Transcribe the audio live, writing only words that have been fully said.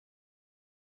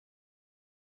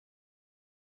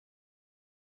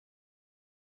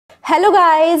Hello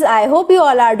guys, I hope you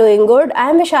all are doing good. I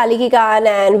am Vaishali Kikan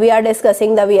and we are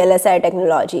discussing the VLSI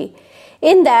technology.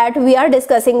 In that we are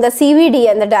discussing the CVD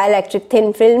and the dielectric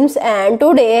thin films, and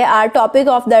today our topic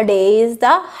of the day is the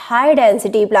high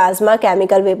density plasma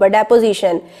chemical vapor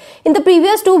deposition. In the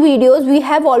previous two videos we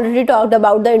have already talked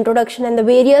about the introduction and the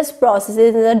various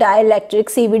processes in the dielectric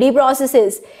CVD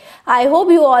processes. I hope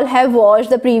you all have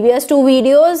watched the previous two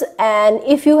videos, and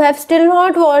if you have still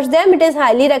not watched them, it is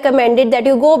highly recommended that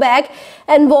you go back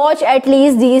and watch at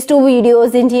least these two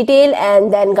videos in detail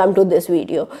and then come to this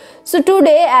video. So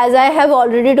today, as I have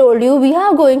already told you, we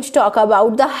are going to talk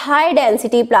about the high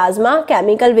density plasma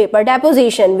chemical vapor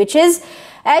deposition, which is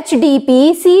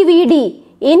HDP CVD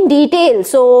in detail.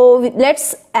 So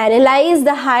let's analyze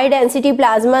the high density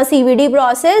plasma CVD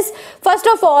process. First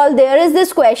of all, there is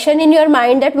this question in your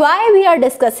mind that why we are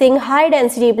discussing high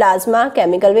density plasma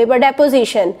chemical vapor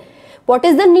deposition. What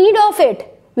is the need of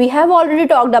it? We have already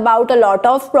talked about a lot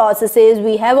of processes.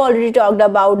 We have already talked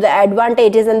about the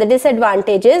advantages and the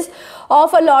disadvantages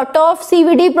of a lot of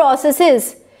CVD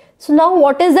processes. So now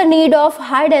what is the need of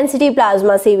high density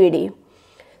plasma CVD?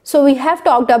 So we have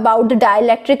talked about the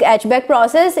dielectric etchback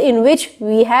process, in which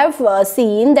we have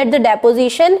seen that the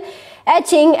deposition,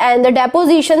 etching and the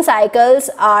deposition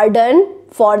cycles are done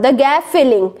for the gap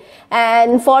filling,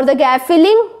 and for the gap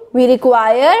filling we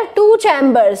require two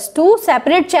chambers, two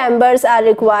separate chambers are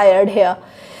required here.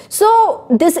 So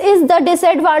this is the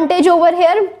disadvantage over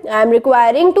here. I am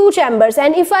requiring two chambers,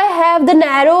 and if I have the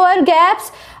narrower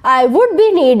gaps, I would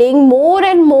be needing more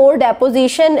and more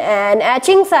deposition and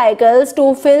etching cycles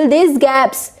to fill these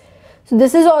gaps. So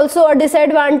this is also a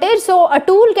disadvantage. So a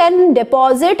tool can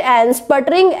deposit and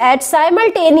sputtering etch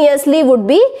simultaneously would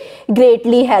be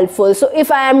greatly helpful. So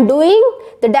if I am doing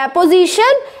the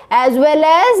deposition as well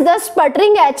as the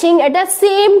sputtering etching at the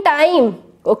same time,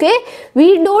 okay,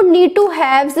 we don't need to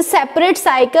have the separate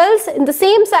cycles. In the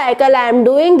same cycle I am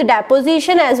doing the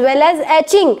deposition as well as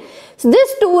etching. So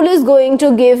this tool is going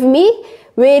to give me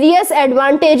various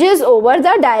advantages over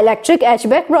the dielectric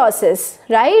etchback process,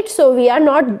 right? So we are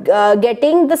not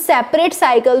getting the separate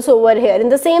cycles over here. In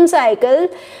the same cycle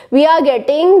we are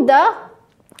getting the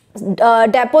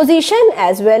deposition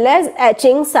as well as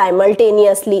etching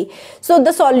simultaneously. So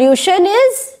the solution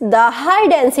is the high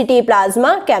density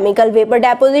plasma chemical vapor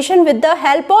deposition, with the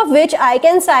help of which I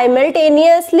can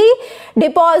simultaneously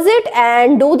deposit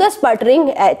and do the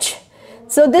sputtering etch.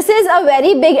 So this is a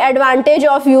very big advantage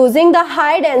of using the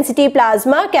high density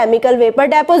plasma chemical vapor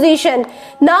deposition.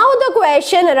 Now the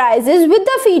question arises, with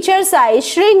the feature size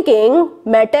shrinking,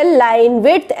 metal line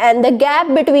width and the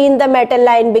gap between the metal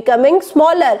line becoming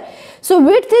smaller. So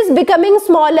width is becoming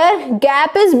smaller,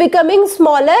 gap is becoming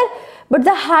smaller, but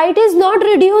the height is not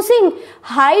reducing.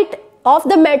 Height of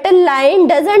the metal line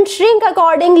doesn't shrink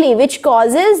accordingly, which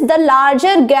causes the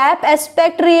larger gap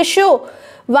aspect ratio.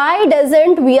 Why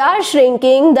doesn't we are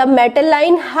shrinking the metal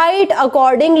line height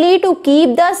accordingly to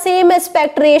keep the same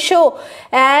aspect ratio,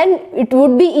 and it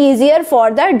would be easier for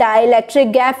the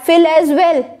dielectric gap fill as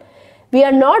well. We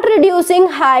are not reducing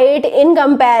height in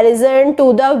comparison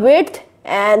to the width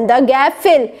and the gap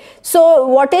fill. So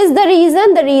what is the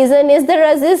reason? The reason is the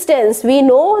resistance. We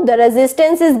know the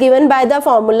resistance is given by the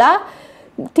formula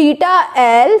theta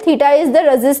L. Theta is the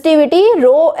resistivity,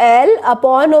 rho L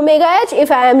upon omega H. If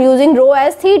I am using rho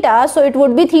as theta, so it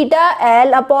would be theta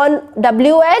L upon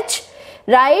WH,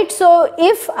 right? So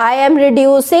if I am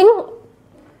reducing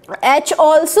H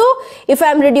also, if I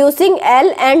am reducing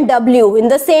L and W in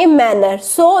the same manner,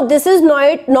 so this is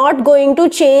not going to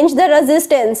change the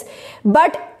resistance.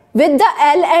 But with the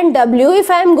L and W,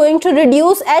 if I am going to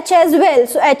reduce H as well,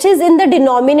 so H is in the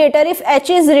denominator. If H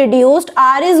is reduced,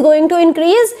 R is going to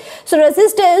increase. So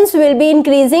resistance will be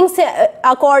increasing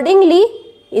accordingly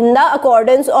in the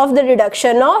accordance of the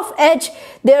reduction of H.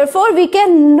 Therefore, we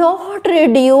cannot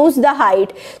reduce the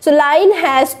height. So line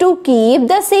has to keep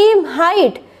the same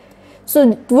height.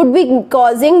 So it would be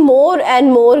causing more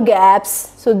and more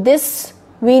gaps. So this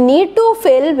we need to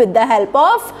fill with the help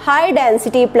of high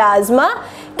density plasma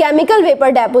chemical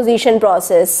vapor deposition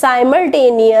process.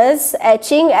 Simultaneous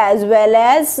etching as well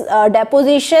as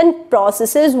deposition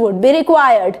processes would be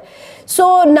required.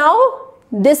 So now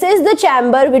this is the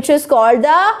chamber which is called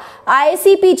the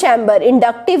ICP chamber,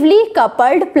 inductively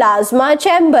coupled plasma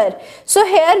chamber. So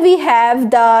here we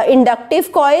have the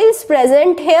inductive coils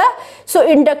present here. So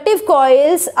inductive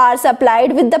coils are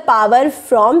supplied with the power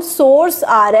from source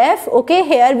RF. Okay,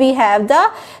 here we have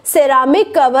the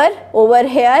ceramic cover over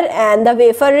here, and the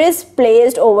wafer is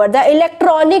placed over the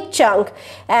electronic chunk,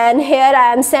 and here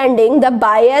I am sending the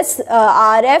bias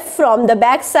RF from the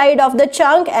back side of the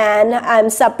chunk, and I am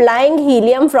supplying helium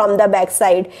helium from the back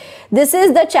side. This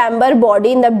is the chamber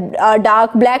body in the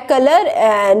dark black color,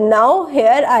 and now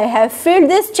here I have filled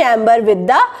this chamber with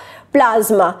the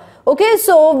plasma. Okay,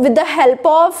 so with the help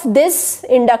of this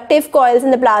inductive coils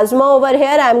in the plasma over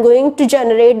here, I am going to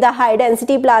generate the high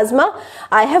density plasma.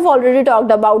 I have already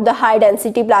talked about the high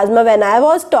density plasma when I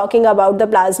was talking about the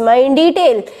plasma in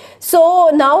detail.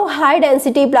 So now high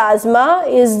density plasma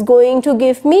is going to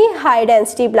give me high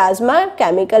density plasma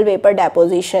chemical vapor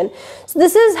deposition. So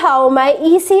this is how my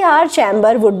ECR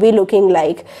chamber would be looking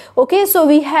like. Okay, so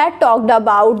we had talked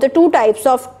about the two types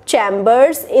of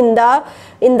chambers in the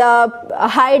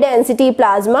high density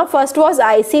plasma. First was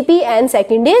ICP and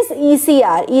second is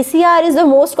ECR. ECR is the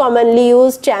most commonly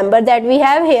used chamber that we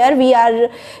have here. We are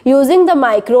using the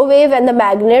microwave and the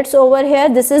magnets over here.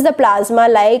 This is the plasma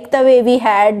like the way we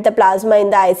had the plasma in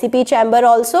the ICP chamber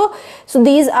also. So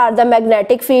these are the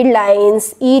magnetic field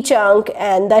lines, E chunk,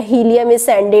 and the helium is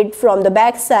sent from the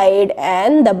back side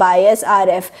and the bias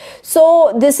RF.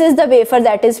 So this is the wafer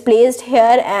that is placed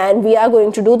here, and we are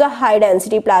going to do the high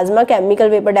density plasma chemical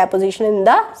vapor deposition in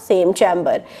the same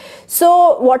chamber.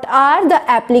 So what are the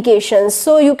applications?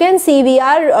 So you can see we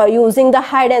are using the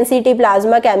high density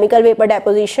plasma chemical vapor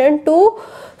deposition to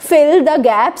fill the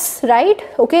gaps, right?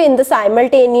 Okay, in the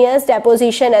simultaneous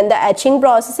deposition and the etching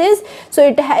processes. So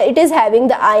it is having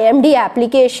the IMD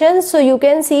application. So you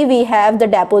can see we have the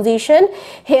deposition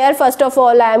here. First of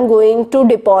all, I am going to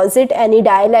deposit any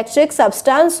dielectric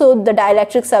substance. So the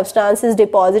dielectric substance is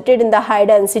deposited in the high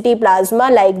density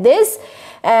plasma like this,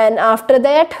 and after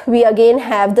that we again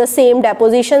have the same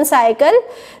deposition cycle,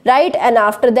 right? And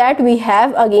after that we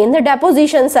have again the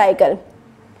deposition cycle,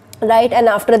 right? And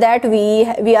after that we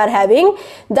are having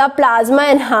the plasma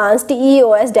enhanced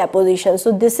TEOS deposition.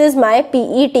 So this is my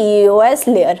PE-TEOS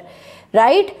layer,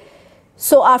 right?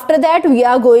 So after that we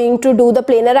are going to do the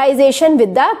planarization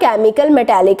with the chemical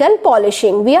metallical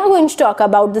polishing. We are going to talk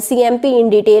about the CMP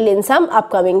in detail in some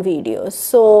upcoming videos.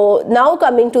 So now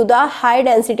coming to the high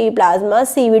density plasma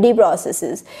CVD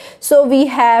processes. So we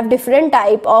have different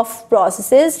type of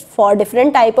processes for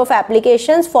different type of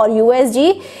applications. For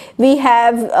USG we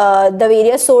have the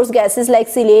various source gases like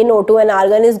silane, O2 and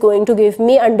argon is going to give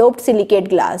me undoped silicate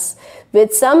glass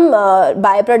with some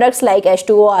byproducts like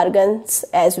H2O argons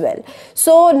as well.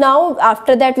 So now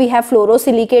after that we have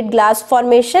fluorosilicate glass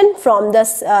formation from the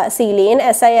silane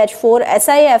SiH4,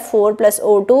 SiF4 plus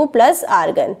O2 plus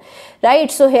argon,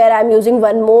 right? So here I am using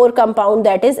one more compound,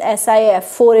 that is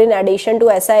SiF4 in addition to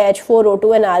SiH4,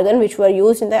 O2 and argon, which were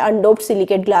used in the undoped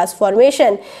silicate glass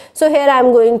formation. So here I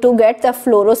am going to get the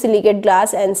fluorosilicate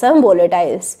glass and some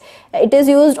volatiles. It is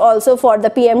used also for the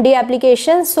PMD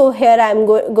application. So here I am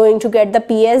going to get the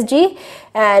PSG,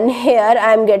 and here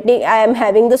I am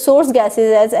having the source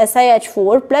gases as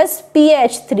SiH4 plus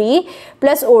PH3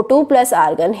 plus O2 plus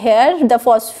argon. Here the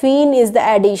phosphine is the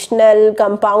additional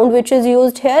compound which is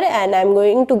used here, and I am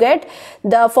going to get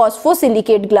the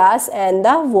phosphosilicate glass and the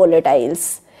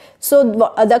volatiles. So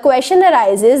the question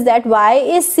arises that why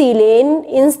is silane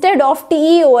instead of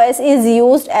TEOS is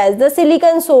used as the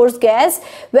silicon source gas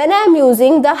when I am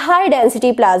using the high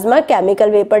density plasma chemical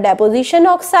vapor deposition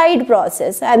oxide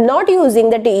process. I am not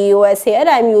using the TEOS here,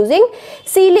 I am using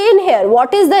silane here.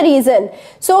 What is the reason?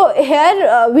 So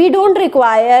here we don't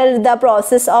require the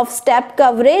process of step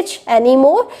coverage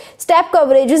anymore. Step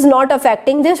coverage is not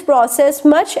affecting this process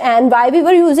much. And why we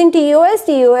were using TEOS?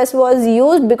 TEOS was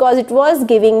used because it was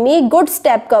giving me good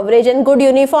step coverage and good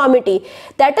uniformity.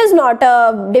 That is not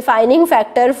a defining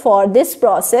factor for this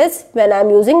process when I am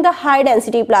using the high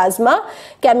density plasma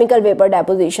chemical vapor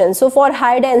deposition. So for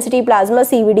high density plasma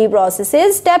CVD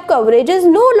processes, step coverage is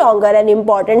no longer an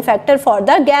important factor for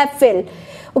the gap fill.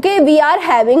 Okay, we are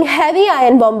having heavy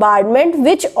ion bombardment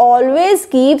which always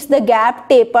keeps the gap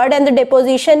tapered and the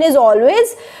deposition is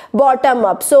always bottom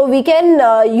up. So we can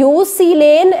use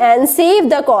silane and save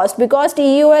the cost because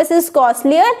TEOS is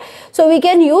costlier. So we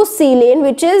can use silane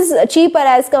which is cheaper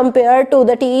as compared to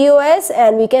the TEOS,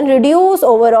 and we can reduce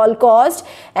overall cost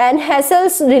and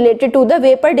hassles related to the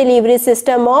vapor delivery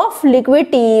system of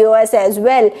liquid TEOS as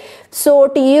well. So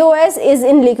TEOS is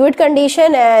in liquid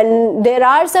condition and there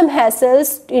are some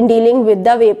hassles in dealing with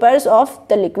the vapors of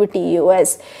the liquid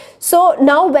TEOS. So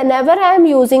now whenever I am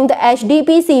using the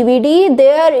HDP CVD,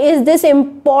 there is this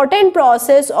important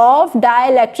process of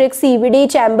dielectric CVD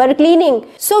chamber cleaning.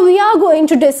 So we are going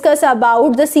to discuss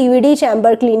about the CVD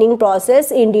chamber cleaning process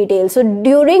in detail. So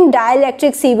during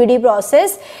dielectric CVD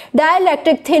process,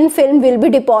 dielectric thin film will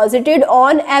be deposited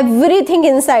on everything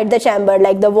inside the chamber,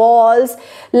 like the walls,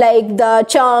 like like the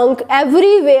chunk,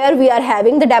 everywhere we are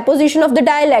having the deposition of the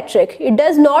dielectric. It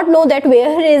does not know that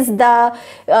where is the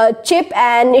chip,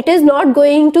 and it is not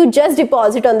going to just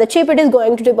deposit on the chip, it is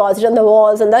going to deposit on the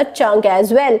walls and the chunk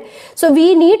as well. So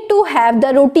we need to have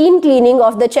the routine cleaning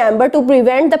of the chamber to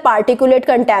prevent the particulate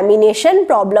contamination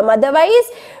problem.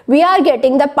 Otherwise we are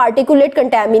getting the particulate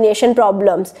contamination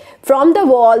problems. From the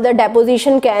wall, the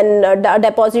deposition can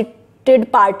deposited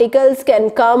particles can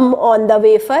come on the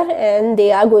wafer, and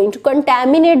they are going to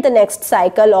contaminate the next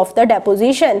cycle of the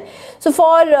deposition. So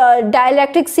for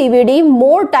dielectric CVD,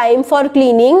 more time for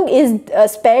cleaning is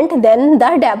spent than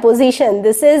the deposition.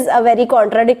 This is a very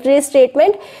contradictory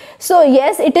statement. So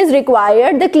yes, it is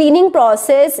required. The cleaning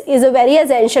process is a very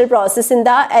essential process in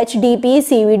the HDP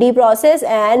CVD process,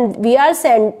 and we are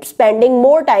spending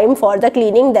more time for the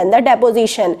cleaning than the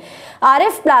deposition.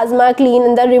 RF plasma clean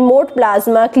and the remote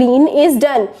plasma clean is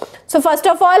done. So first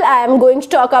of all, I am going to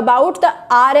talk about the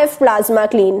RF plasma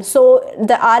clean. So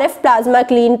the RF plasma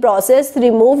clean process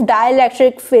remove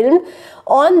dielectric film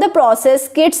on the process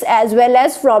kits as well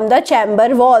as from the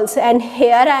chamber walls. And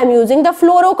here I am using the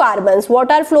fluorocarbons.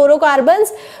 What are fluorocarbons?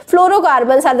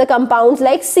 Fluorocarbons are the compounds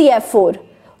like CF4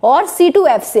 or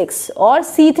C2F6 or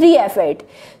C3F8.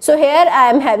 So here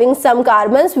I am having some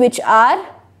carbons which are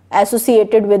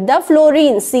associated with the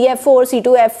fluorine, CF4,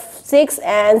 C2F6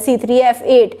 and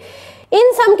C3F8.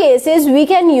 In some cases we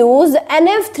can use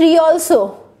NF3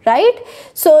 also, right?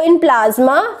 So in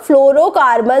plasma,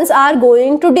 fluorocarbons are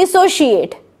going to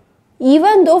dissociate.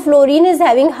 Even though fluorine is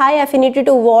having high affinity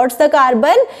towards the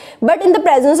carbon, but in the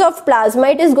presence of plasma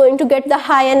it is going to get the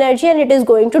high energy and it is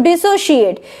going to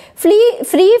dissociate.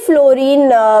 Free fluorine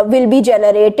will be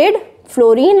generated.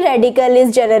 Fluorine radical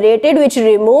is generated which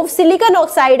removes silicon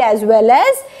oxide as well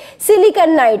as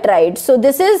silicon nitride. So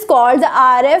this is called the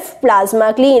RF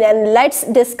plasma clean, and let's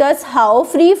discuss how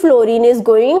free fluorine is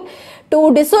going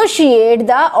to dissociate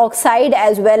the oxide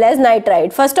as well as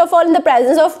nitride. First of all, in the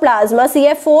presence of plasma,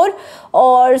 CF4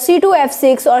 or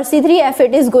C2F6 or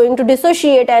C3F8 is going to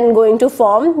dissociate and going to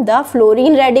form the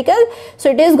fluorine radical. So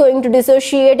it is going to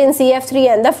dissociate in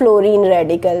CF3 and the fluorine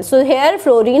radical. So here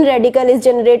fluorine radical is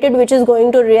generated which is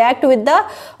going to react with the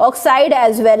oxide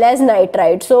as well as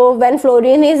nitride. So when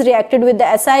fluorine is reacted with the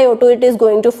SiO2, it is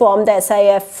going to form the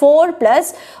SiF4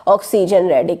 plus oxygen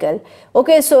radical.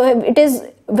 Okay, so it is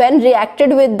when reacted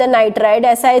with the nitride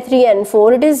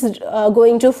Si3N4, it is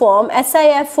going to form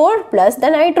SiF4 plus the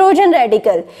nitrogen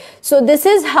radical. So this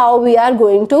is how we are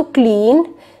going to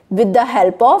clean with the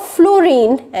help of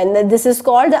fluorine, and this is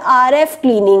called the RF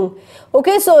cleaning.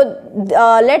 Okay, so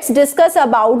let's discuss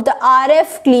about the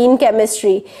RF clean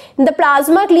chemistry. In the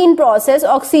plasma clean process,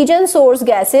 oxygen source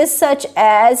gases such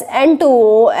as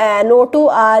N2O and O2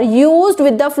 are used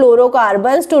with the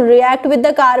fluorocarbons to react with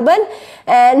the carbon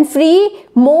and free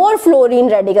more fluorine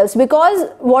radicals, because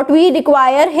what we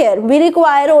require here, we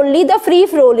require only the free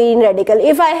fluorine radical.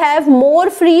 If I have more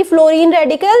free fluorine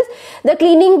radicals, the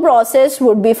cleaning process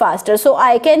would be faster. So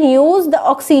I can use the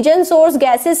oxygen source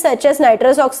gases such as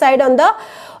nitrous oxide on the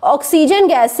oxygen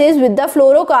gases with the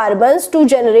fluorocarbons to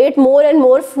generate more and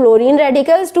more fluorine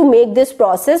radicals to make this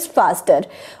process faster.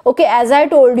 Okay, as I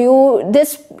told you,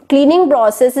 this cleaning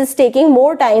process is taking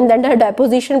more time than the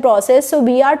deposition process, so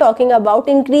we are talking about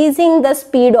increasing the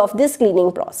speed of this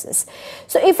cleaning process.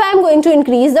 So if I am going to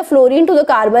increase the fluorine to the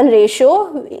carbon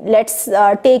ratio, let's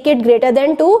take it greater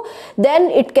than 2,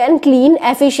 then it can clean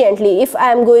efficiently. If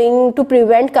I am going to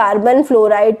prevent carbon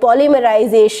fluoride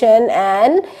polymerization,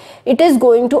 and it is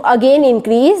going to again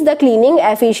increase the cleaning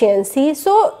efficiency.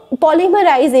 So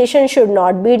polymerization should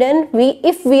not be done.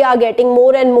 If we are getting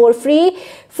more and more free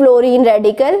fluorine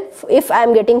radical, if I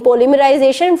am getting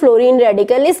polymerization, fluorine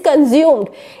radical is consumed.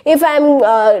 If I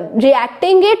am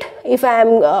reacting it, if I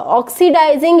am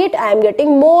oxidizing it, I am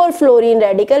getting more fluorine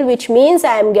radical, which means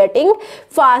I am getting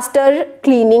faster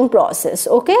cleaning process.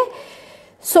 Okay.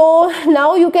 So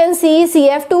now you can see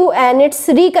CF2 and its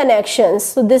reconnections.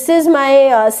 So this is my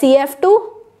CF2.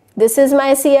 This is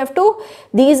my CF2.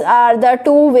 These are the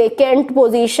two vacant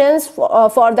positions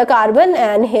for the carbon,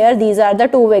 and here these are the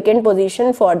two vacant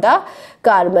positions for the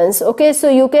carbons. Okay, so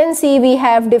you can see we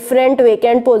have different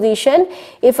vacant position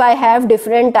if I have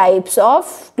different types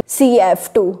of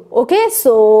CF2. Okay,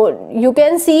 so you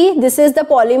can see this is the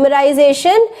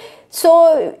polymerization.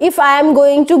 So if I am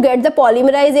going to get the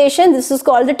polymerization, this is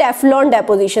called the Teflon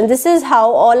deposition. This is how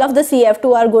all of the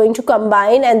CF2 are going to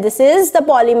combine, and this is the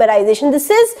polymerization. This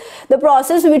is the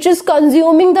process which is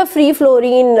consuming the free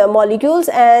fluorine molecules,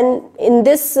 and in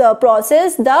this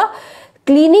process the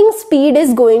cleaning speed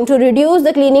is going to reduce,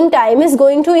 the cleaning time is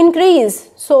going to increase.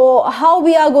 So how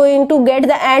we are going to get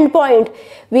the end point?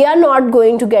 We are not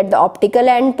going to get the optical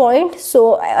end point.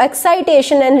 So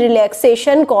excitation and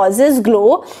relaxation causes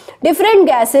glow. Different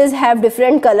gases have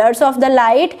different colors of the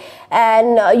light,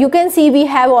 and you can see we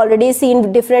have already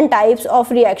seen different types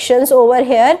of reactions over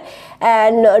here,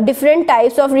 and different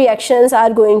types of reactions are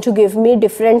going to give me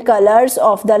different colors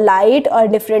of the light or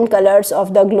different colors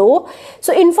of the glow.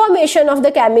 So information of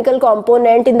the chemical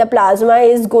component in the plasma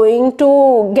is going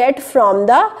to get from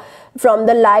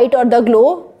the light or the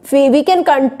glow. We can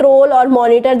control or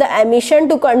monitor the emission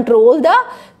to control the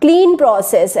clean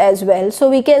process as well. So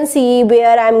we can see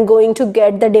where I'm going to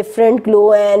get the different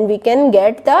glow, and we can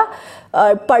get the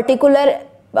particular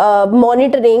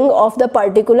monitoring of the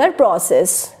particular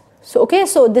process. So okay,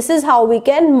 so this is how we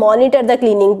can monitor the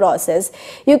cleaning process.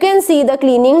 You can see the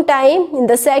cleaning time in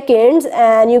the seconds,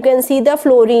 and you can see the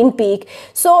fluorine peak.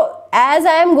 So as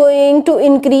I am going to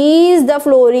increase the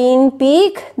fluorine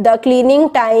peak, the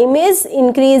cleaning time is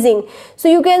increasing. So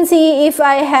you can see if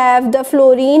I have the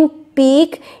fluorine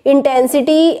peak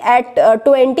intensity at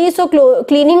 20, so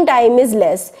cleaning time is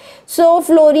less. So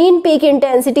fluorine peak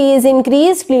intensity is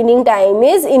increased, cleaning time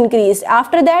is increased.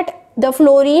 After that, the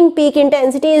fluorine peak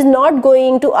intensity is not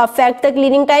going to affect the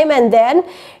cleaning time, and then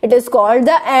it is called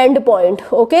the end point.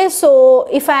 Okay, so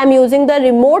if I am using the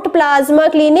remote plasma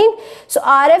cleaning, so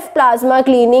RF plasma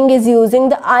cleaning is using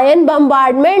the ion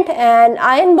bombardment, and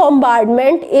ion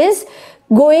bombardment is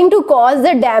going to cause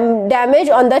the damage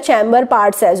on the chamber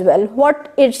parts as well.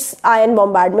 What is ion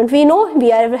bombardment? We know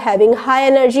we are having high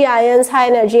energy ions. High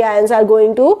energy ions are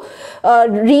going to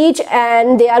reach,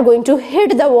 and they are going to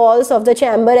hit the walls of the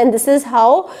chamber, and this is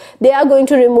how they are going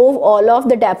to remove all of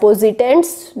the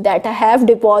depositants that have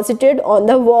deposited on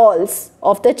the walls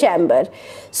of the chamber.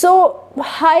 So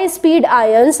high speed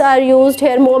ions are used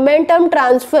here, momentum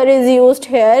transfer is used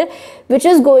here, which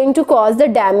is going to cause the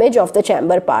damage of the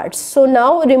chamber parts. So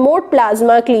now remote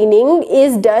plasma cleaning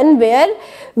is done where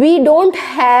we don't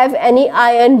have any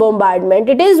ion bombardment.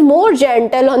 It is more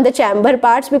gentle on the chamber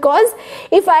parts, because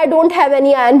if I don't have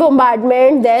any ion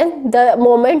bombardment, then the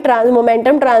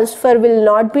momentum transfer will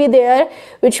not be there,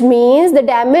 which means the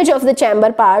damage of the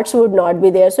chamber parts would not be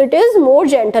there. So it is more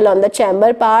gentle on the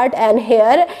chamber part, and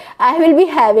here I will be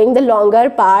having the longer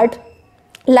part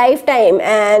lifetime,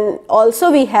 and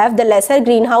also we have the lesser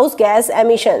greenhouse gas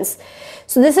emissions.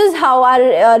 So this is how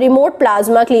our remote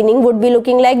plasma cleaning would be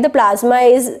looking like. The plasma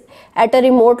is at a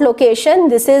remote location.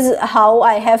 This is how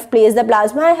I have placed the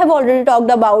plasma. I have already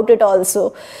talked about it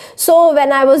also. So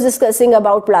when I was discussing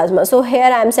about plasma, so here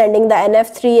I am sending the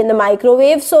NF3 in the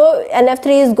microwave. So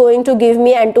NF3 is going to give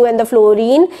me N2 and the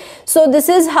fluorine. So this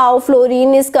is how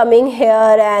fluorine is coming here,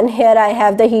 and here I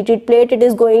have the heated plate. It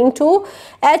is going to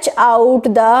etch out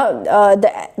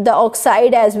the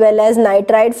oxide as well as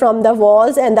nitride from the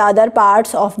walls and the other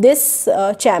parts of this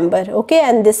chamber. Okay,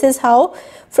 and this is how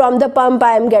from the pump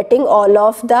I am getting all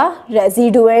of the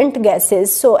residuant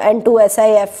gases. So N2,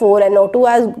 SiF4 and O2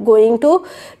 are going to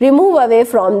remove away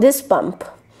from this pump.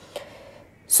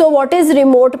 So what is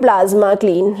remote plasma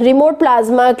clean? Remote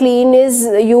plasma clean is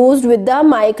used with the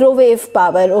microwave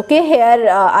power. Okay, here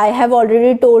I have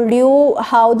already told you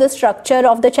how the structure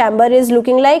of the chamber is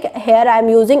looking like. Here I am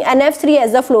using NF3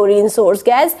 as the fluorine source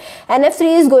gas.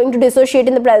 NF3 is going to dissociate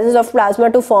in the presence of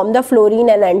plasma to form the fluorine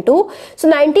and N2.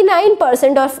 So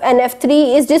 99% of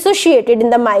NF3 is dissociated in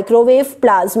the microwave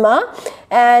plasma,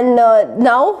 and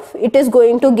now it is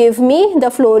going to give me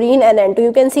the fluorine and N2.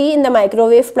 You can see in the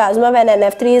microwave plasma when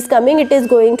NF3 is coming, it is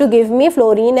going to give me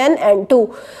fluorine and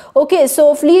N2. Okay,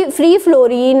 so free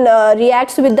fluorine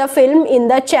reacts with the film in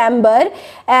the chamber,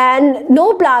 and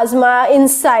no plasma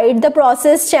inside the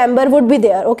process chamber would be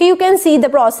there. Okay, you can see the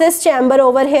process chamber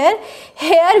over here.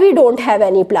 Here we don't have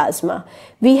any plasma.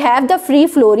 We have the free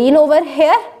fluorine over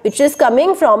here, which is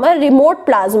coming from a remote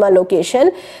plasma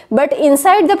location, but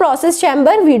inside the process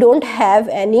chamber we don't have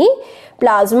any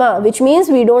plasma, which means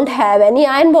we don't have any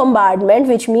ion bombardment,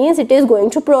 which means it is going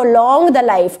to prolong the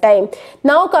lifetime.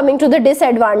 Now coming to the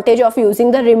disadvantage of using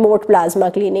the remote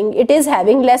plasma cleaning, it is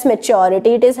having less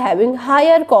maturity, it is having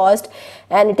higher cost,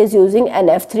 and it is using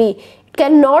NF3.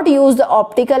 Cannot use the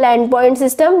optical endpoint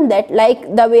system, that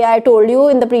like the way I told you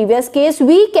in the previous case,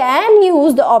 we can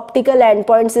use the optical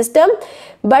endpoint system,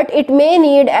 but it may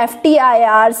need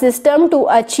FTIR system to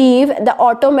achieve the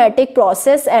automatic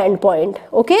process endpoint.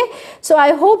 Okay, so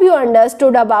I hope you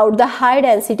understood about the high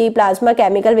density plasma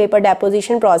chemical vapor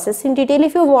deposition process in detail.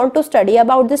 If you want to study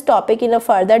about this topic in a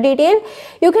further detail,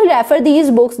 you can refer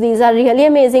these books. These are really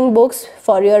amazing books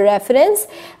for your reference.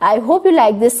 I hope you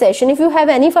like this session. If you have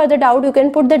any further doubt, you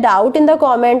can put the doubt in the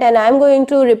comment and I am going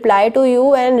to reply to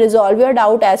you and resolve your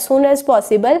doubt as soon as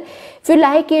possible. If you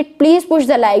like it, please push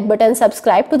the like button,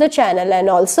 subscribe to the channel and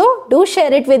also do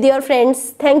share it with your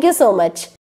friends. Thank you so much.